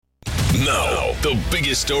Now, the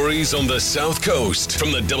biggest stories on the South Coast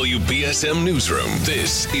from the WBSM Newsroom.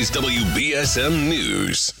 This is WBSM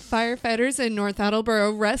News. Firefighters in North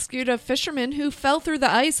Attleboro rescued a fisherman who fell through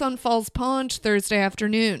the ice on Falls Pond Thursday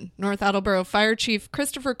afternoon. North Attleboro Fire Chief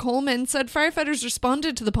Christopher Coleman said firefighters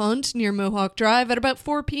responded to the pond near Mohawk Drive at about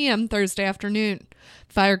 4 p.m. Thursday afternoon.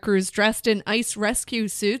 Fire crews dressed in ice rescue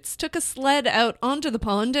suits took a sled out onto the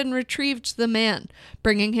pond and retrieved the man,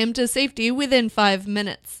 bringing him to safety within 5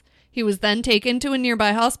 minutes. He was then taken to a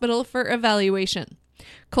nearby hospital for evaluation.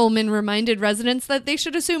 Coleman reminded residents that they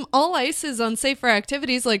should assume all ice is unsafe for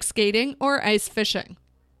activities like skating or ice fishing.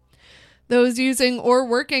 Those using or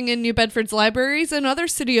working in New Bedford's libraries and other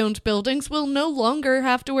city-owned buildings will no longer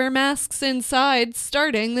have to wear masks inside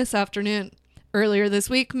starting this afternoon. Earlier this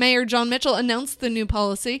week, Mayor John Mitchell announced the new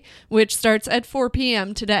policy, which starts at 4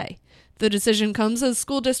 p.m. today. The decision comes as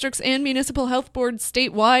school districts and municipal health boards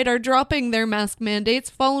statewide are dropping their mask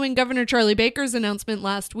mandates following Governor Charlie Baker's announcement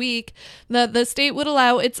last week that the state would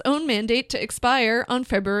allow its own mandate to expire on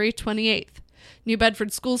February 28th. New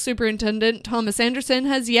Bedford School Superintendent Thomas Anderson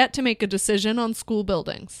has yet to make a decision on school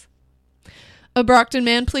buildings. A Brockton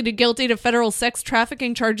man pleaded guilty to federal sex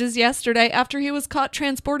trafficking charges yesterday after he was caught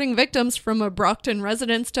transporting victims from a Brockton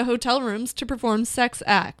residence to hotel rooms to perform sex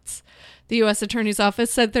acts. The U.S. Attorney's Office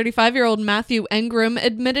said 35-year-old Matthew Engram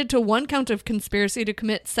admitted to 1 count of conspiracy to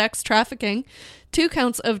commit sex trafficking, 2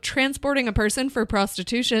 counts of transporting a person for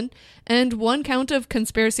prostitution, and 1 count of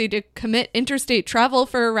conspiracy to commit interstate travel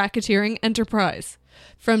for a racketeering enterprise.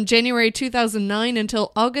 From January 2009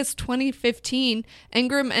 until August 2015,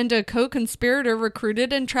 Engram and a co-conspirator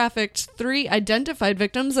recruited and trafficked 3 identified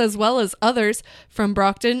victims as well as others from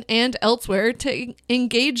Brockton and elsewhere to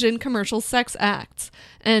engage in commercial sex acts,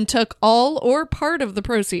 and took all or part of the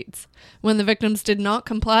proceeds. When the victims did not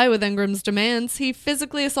comply with Engram's demands, he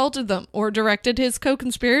physically assaulted them or directed his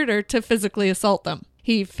co-conspirator to physically assault them.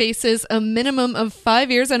 He faces a minimum of 5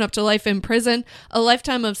 years and up to life in prison, a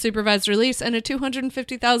lifetime of supervised release, and a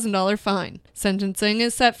 $250,000 fine. Sentencing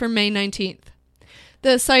is set for May 19th.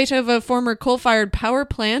 The site of a former coal-fired power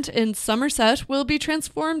plant in Somerset will be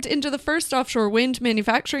transformed into the first offshore wind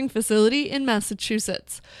manufacturing facility in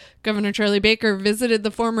Massachusetts. Governor Charlie Baker visited the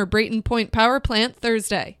former Brayton Point power plant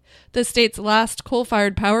Thursday. The state's last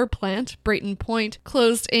coal-fired power plant, Brayton Point,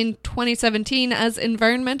 closed in 2017 as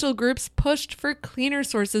environmental groups pushed for cleaner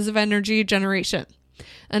sources of energy generation.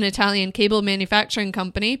 An Italian cable manufacturing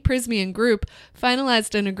company, Prysmian Group,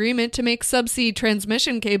 finalized an agreement to make subsea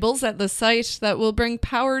transmission cables at the site that will bring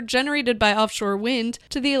power generated by offshore wind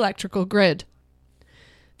to the electrical grid.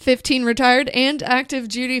 15 retired and active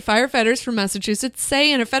duty firefighters from Massachusetts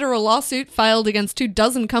say in a federal lawsuit filed against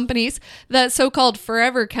 24 companies that so-called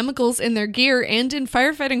forever chemicals in their gear and in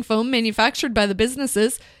firefighting foam manufactured by the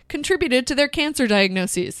businesses contributed to their cancer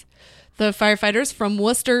diagnoses. The firefighters from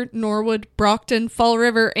Worcester, Norwood, Brockton, Fall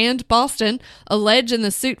River, and Boston allege in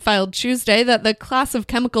the suit filed Tuesday that the class of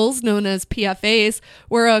chemicals known as PFAs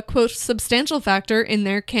were a, quote, substantial factor in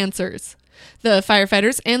their cancers. The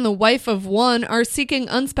firefighters and the wife of one are seeking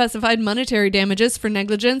unspecified monetary damages for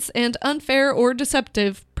negligence and unfair or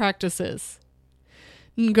deceptive practices.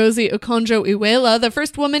 Ngozi Okonjo-Iweala, the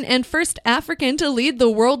first woman and first African to lead the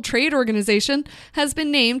World Trade Organization, has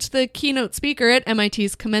been named the keynote speaker at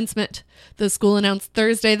MIT's commencement. The school announced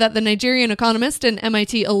Thursday that the Nigerian economist and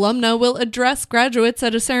MIT alumna will address graduates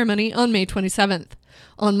at a ceremony on May 27th.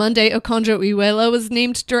 On Monday, Okonjo-Iweala was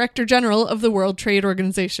named Director General of the World Trade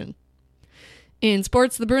Organization. In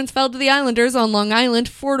sports, the Bruins fell to the Islanders on Long Island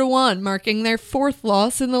 4-1, marking their 4th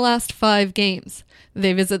loss in the last 5 games.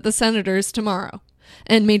 They visit the Senators tomorrow.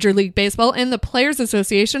 And Major League Baseball and the Players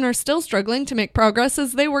Association are still struggling to make progress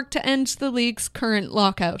as they work to end the league's current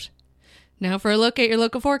lockout. Now for a look at your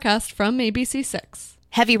local forecast from ABC6.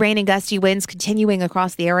 Heavy rain and gusty winds continuing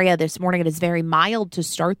across the area this morning. It is very mild to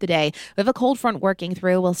start the day. We have a cold front working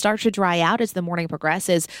through. We'll start to dry out as the morning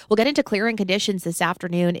progresses. We'll get into clearing conditions this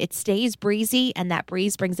afternoon. It stays breezy, and that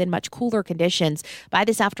breeze brings in much cooler conditions. By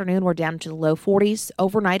this afternoon, we're down to the low 40s.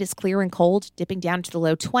 Overnight is clear and cold, dipping down to the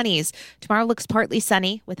low 20s. Tomorrow looks partly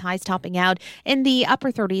sunny, with highs topping out in the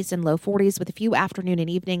upper 30s and low 40s, with a few afternoon and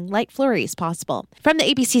evening light flurries possible. From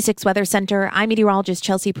the ABC6 Weather Center, I'm meteorologist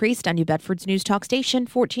Chelsea Priest on New Bedford's News Talk Station,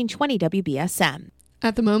 1420 WBSM.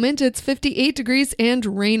 At the moment, it's 58 degrees and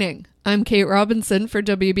raining. I'm Kate Robinson for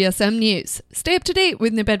WBSM News. Stay up to date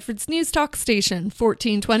with New Bedford's News Talk Station,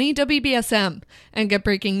 1420 WBSM, and get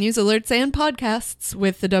breaking news alerts and podcasts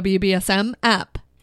with the WBSM app.